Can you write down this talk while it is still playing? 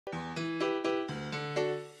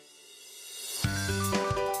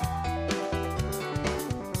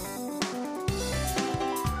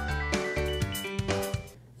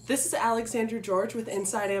This is Alexandra George with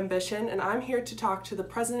Inside Ambition, and I'm here to talk to the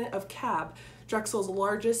president of CAB, Drexel's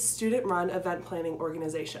largest student-run event planning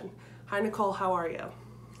organization. Hi, Nicole. How are you?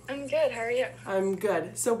 I'm good. How are you? I'm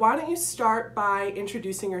good. So why don't you start by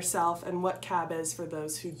introducing yourself and what CAB is for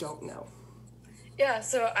those who don't know? Yeah,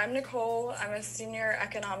 so I'm Nicole. I'm a senior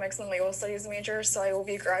economics and legal studies major, so I will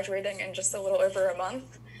be graduating in just a little over a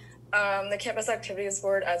month. The Campus Activities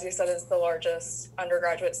Board, as you said, is the largest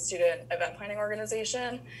undergraduate student event planning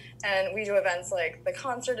organization, and we do events like the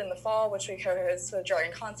concert in the fall, which we co-host with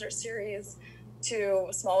Dragon Concert Series, to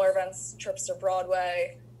smaller events, trips to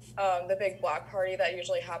Broadway, the big block party that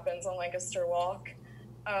usually happens on Lancaster Walk,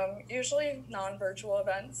 usually non-virtual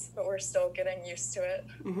events, but we're still getting used to it.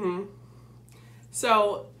 Mm-hmm.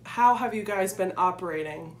 So how have you guys been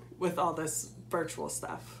operating with all this virtual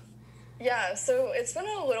stuff? Yeah, so it's been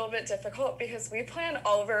a little bit difficult because we plan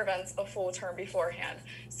all of our events a full term beforehand.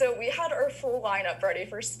 So we had our full lineup ready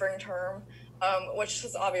for spring term, which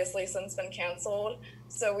has obviously since been canceled.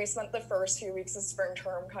 So we spent the first few weeks of spring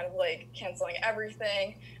term kind of like canceling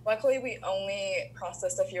everything. Luckily, we only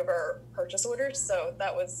processed a few of our purchase orders, so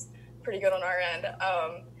that was pretty good on our end.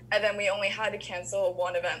 And then we only had to cancel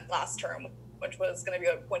one event last term, which was going to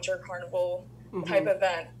be a winter carnival type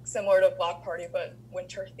event, similar to Block Party, but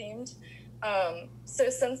winter themed. So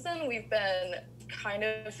since then, we've been kind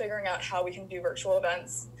of figuring out how we can do virtual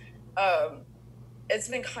events. It's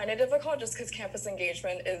been kind of difficult just because campus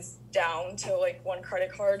engagement is down to like one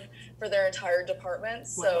credit card for their entire department.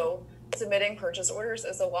 Wow. So submitting purchase orders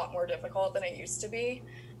is a lot more difficult than it used to be.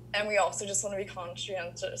 And we also just want to be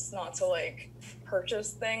conscientious not to like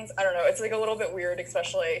purchase things. I don't know, it's like a little bit weird,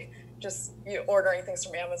 especially just ordering things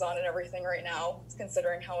from Amazon and everything right now,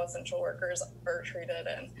 considering how essential workers are treated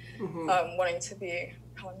and wanting to be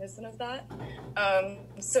cognizant of that.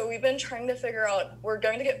 So we've been trying to figure out, we're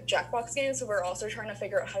going to get Jackbox games, so we're also trying to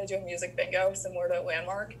figure out how to do a music bingo similar to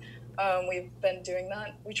Landmark. We've been doing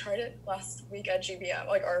that. We tried it last week at GBM,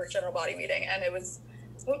 like our general body meeting, and it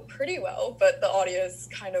went pretty well, but the audio is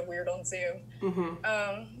kind of weird on Zoom.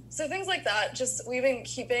 So things like that, just we've been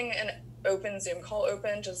keeping an open Zoom call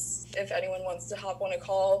open, just if anyone wants to hop on a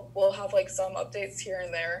call. We'll have like some updates here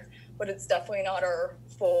and there, but it's definitely not our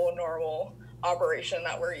full normal operation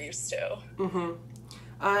that we're used to.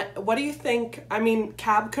 What do you think? I mean,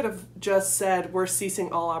 CAB could have just said we're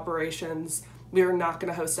ceasing all operations, we're not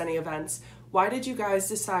going to host any events. Why did you guys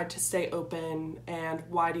decide to stay open, and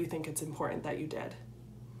why do you think it's important that you did?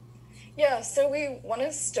 Yeah, so we want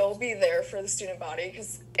to still be there for the student body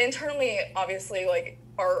because internally, obviously, like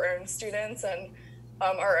our own students and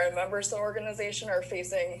our own members of the organization are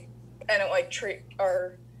facing and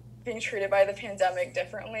are being treated by the pandemic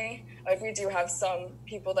differently. Like we do have some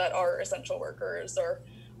people that are essential workers or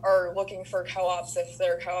are looking for co-ops if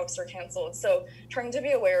their co-ops are canceled. So trying to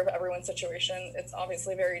be aware of everyone's situation, it's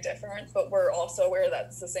obviously very different, but we're also aware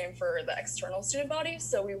that's the same for the external student body.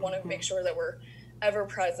 So we want to make sure that we're ever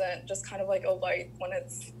present, just kind of like a light when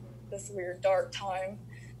it's this weird dark time.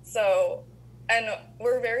 So, and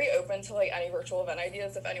we're very open to like any virtual event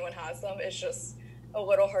ideas if anyone has them. It's just a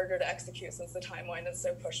little harder to execute since the timeline is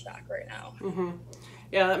so pushed back right now.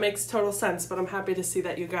 Yeah, that makes total sense, but I'm happy to see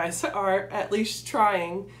that you guys are at least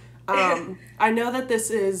trying. I know that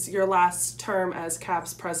this is your last term as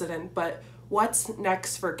CAB's president, but what's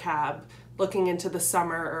next for CAB looking into the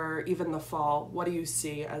summer or even the fall? What do you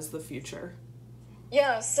see as the future?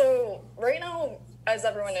 Yeah, so right now, as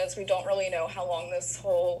everyone knows, we don't really know how long this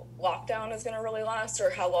whole lockdown is going to really last or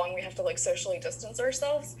how long we have to like socially distance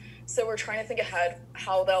ourselves. So we're trying to think ahead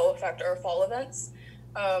how that will affect our fall events.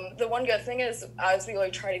 The one good thing is as we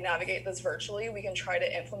like try to navigate this virtually, we can try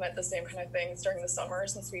to implement the same kind of things during the summer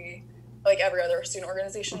since we, like every other student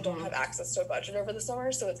organization, don't have access to a budget over the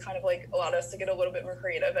summer. So it's kind of like allowed us to get a little bit more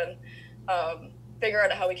creative and figure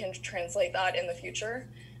out how we can translate that in the future.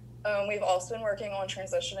 We've also been working on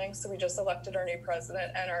transitioning, so we just elected our new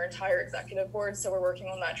president and our entire executive board, so we're working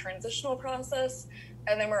on that transitional process.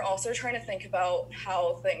 And then we're also trying to think about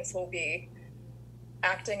how things will be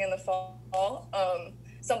acting in the fall.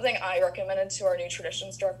 Something I recommended to our new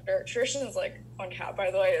traditions director, traditions like on CAB,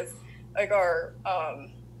 by the way, is like our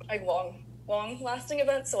like long-lasting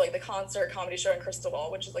events, so like the concert, comedy show, and Crystal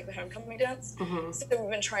Ball, which is like the homecoming dance. So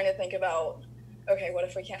we've been trying to think about, okay, what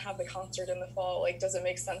if we can't have the concert in the fall? Like, does it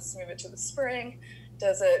make sense to move it to the spring?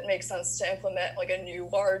 Does it make sense to implement like a new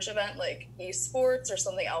large event like esports or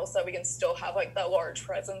something else that we can still have like that large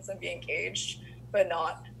presence and be engaged, but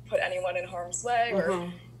not put anyone in harm's way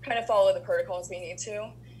or kind of follow the protocols we need to?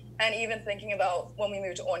 and even thinking about when we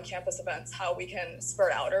move to on-campus events, how we can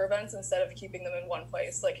spread out our events instead of keeping them in one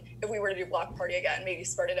place. Like if we were to do block party again, maybe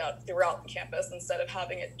spread it out throughout the campus instead of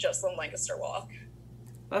having it just on Lancaster Walk.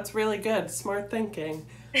 That's really good. Smart thinking.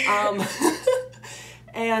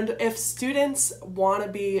 And if students want to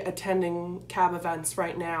be attending CAB events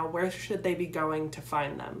right now, where should they be going to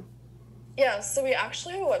find them? Yeah, so we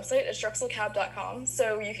actually have a website, it's drexelcab.com.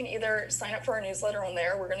 So you can either sign up for our newsletter on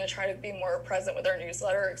there. We're going to try to be more present with our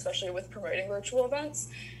newsletter, especially with promoting virtual events.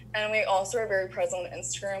 And we also are very present on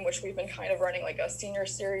Instagram, which we've been kind of running like a senior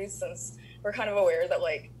series, since we're kind of aware that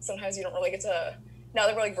like sometimes you don't really get to, now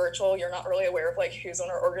that we're like virtual, you're not really aware of like who's on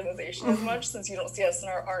our organization as much, since you don't see us in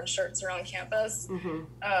our orange shirts around campus.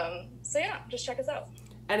 So yeah, just check us out.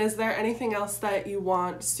 And is there anything else that you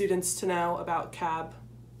want students to know about CAB?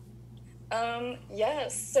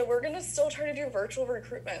 Yes, so we're going to still try to do virtual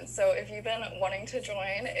recruitment. So if you've been wanting to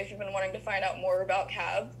join, if you've been wanting to find out more about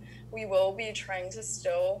CAB, we will be trying to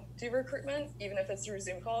still do recruitment, even if it's through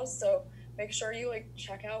Zoom calls. So make sure you like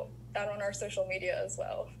check out that on our social media as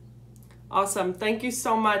well. Awesome. Thank you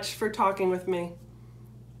so much for talking with me.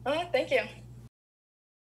 Thank you.